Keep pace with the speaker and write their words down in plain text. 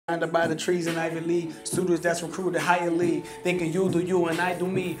Surrounded by the trees in Ivy League, students that's recruited higher league, thinking you do you and I do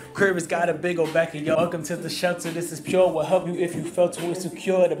me. 𝘚𝘰𝑯𝑺 got a big old back of y'all. Welcome to the shelter, this is pure. Will help you if you felt too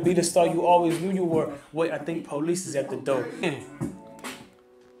insecure. To be the star you always knew you were. Wait, I think police is at the door.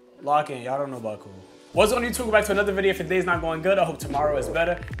 Lock in, y'all don't know about cool. What's on YouTube? Welcome back to another video. If your day's not going good, I hope tomorrow is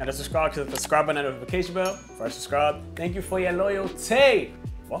better. And to subscribe to the subscribe button and notification bell. First subscribe. Thank you for your loyalty.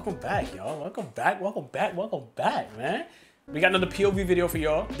 Welcome back, y'all. Welcome back, man. We got another POV video for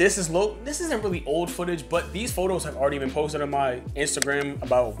y'all. This isn't really old footage, but these photos have already been posted on my Instagram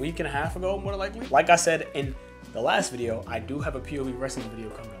about a week and a half ago, more likely. Like I said in the last video, I do have a POV wrestling video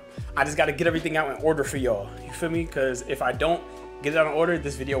coming up. I just got to get everything out in order for y'all. You feel me? Because if I don't get it out in order,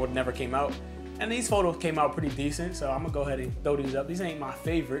 this video would never came out. And these photos came out pretty decent, so I'm gonna go ahead and throw these up. These ain't my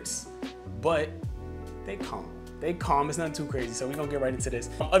favorites, but they calm. They calm. It's nothing too crazy, so we're gonna get right into this.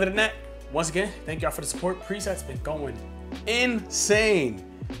 Other than that, once again, thank y'all for the support. Preset's been going insane.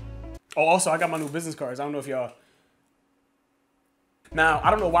 Oh, also, I got my new business cards. I don't know if y'all. Now,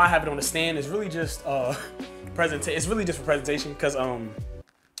 I don't know why I have it on the stand. It's really just It's really just for presentation, because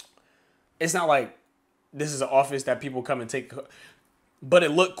it's not like this is an office that people come and take, but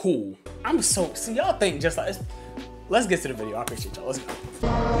it looked cool. See, y'all think just like let's get to the video. I appreciate y'all. Let's go.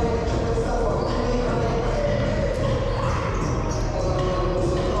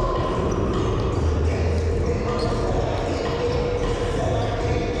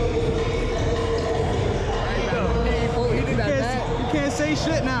 Say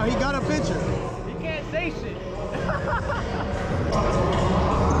shit now. He got a picture. He can't say shit.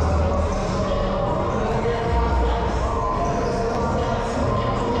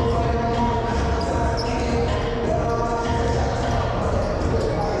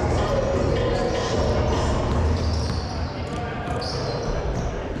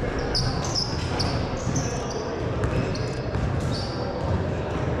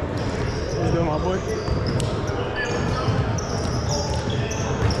 What's good, my boy?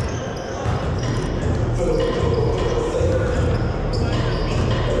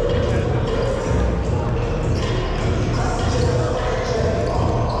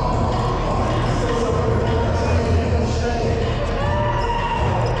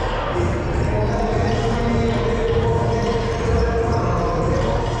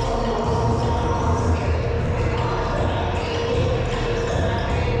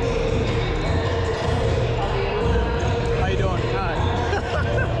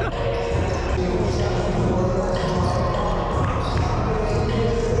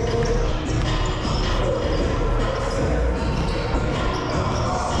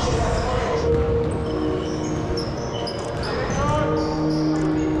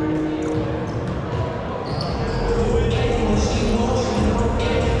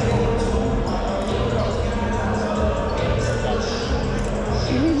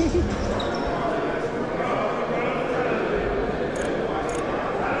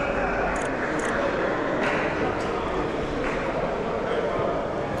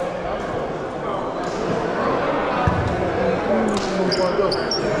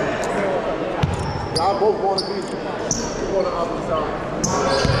 Y'all both want to be on the other side.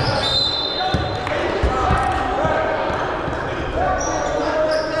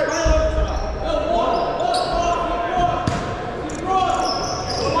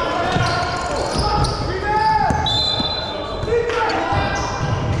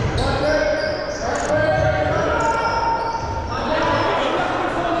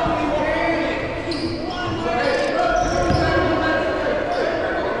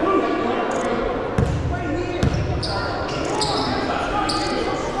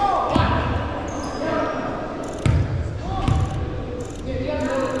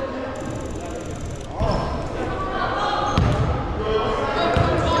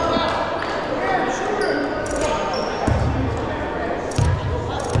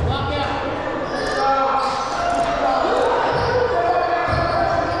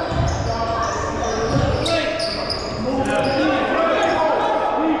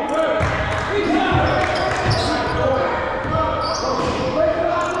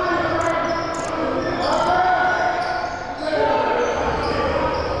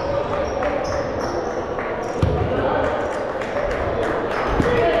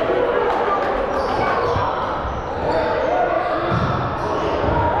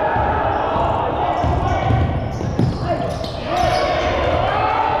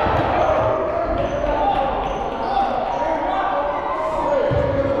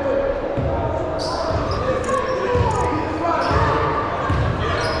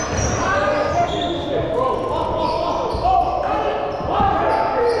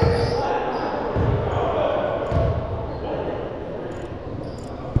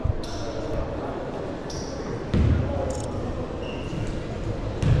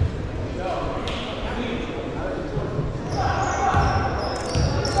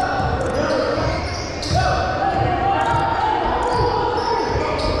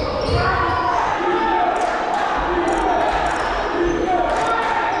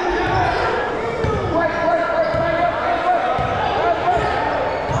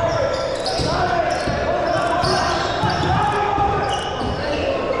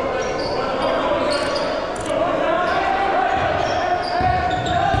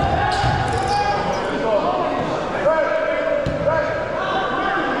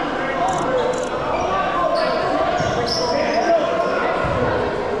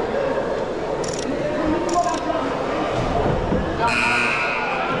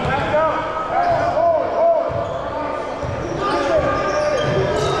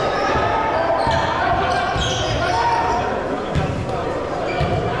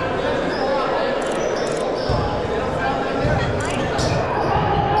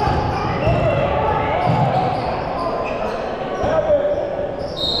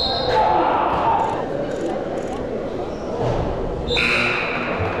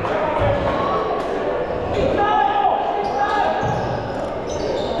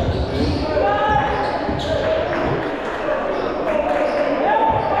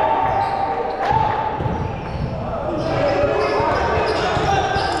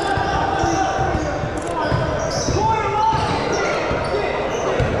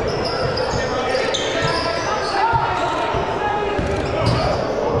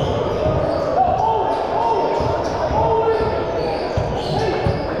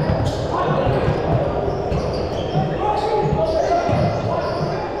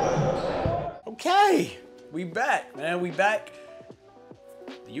 we back.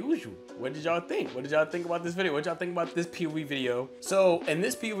 The usual. What did y'all think? What did y'all think about this video? What y'all think about this POV video? So in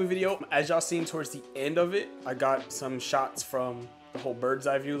this POV video, as y'all seen towards the end of it, I got some shots from the whole bird's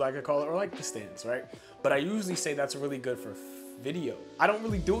eye view, like I call it, or like the stands, right? But I usually say that's really good for video. I don't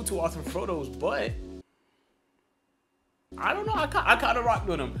really do it too often for photos, but I don't know, I kind of rocked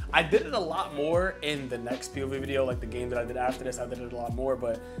with them. I did it a lot more in the next POV video, like the game that I did after this, I did it a lot more,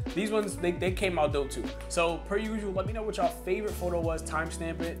 but these ones, they came out dope too. So per usual, let me know what y'all favorite photo was,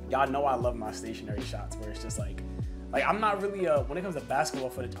 timestamp it. Y'all know I love my stationary shots where it's just like I'm not really when it comes to basketball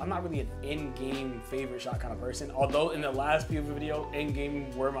footage, I'm not really an in-game favorite shot kind of person. Although in the last POV video,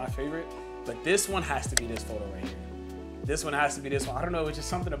 in-game were my favorite, but this one has to be this photo right here. This one has to be this one. I don't know, it's just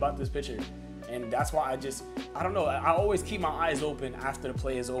something about this picture. And that's why I don't know, I always keep my eyes open after the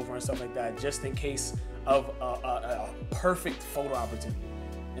play is over and stuff like that, just in case of a perfect photo opportunity.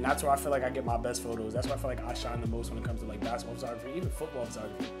 And that's where I feel like I get my best photos. That's why I feel like I shine the most when it comes to like basketball photography, even football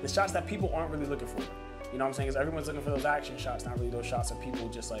photography. The shots that people aren't really looking for. You know what I'm saying? Because everyone's looking for those action shots, not really those shots of people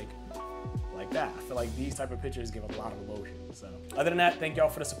just like that. I feel like these type of pictures give a lot of emotion. So other than that, thank y'all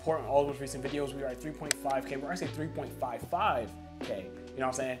for the support on all those recent videos. We are at 3.5K. We're actually 3.55K. You know what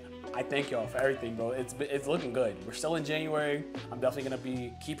I'm saying? I thank y'all for everything, bro. It's looking good. We're still in January. I'm definitely gonna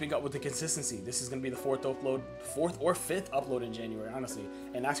be keeping up with the consistency. This is gonna be the fourth or fifth upload in January, honestly.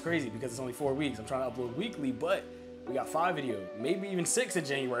 And that's crazy because it's only 4 weeks. I'm trying to upload weekly, but we got 5 videos, maybe even 6 in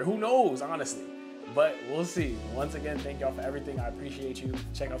January. Who knows, honestly? But we'll see. Once again, thank y'all for everything. I appreciate you.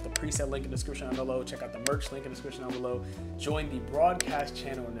 Check out the preset link in the description down below. Check out the merch link in the description down below. Join the broadcast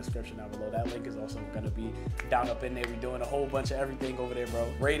channel in the description down below. That link is also going to be down up in there. We're doing a whole bunch of everything over there, bro.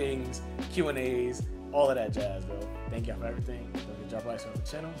 Ratings, Q&As, all of that jazz, bro. Thank y'all for everything. Don't forget to drop a like on the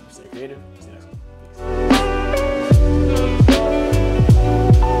channel. Stay creative. See you next one. Peace.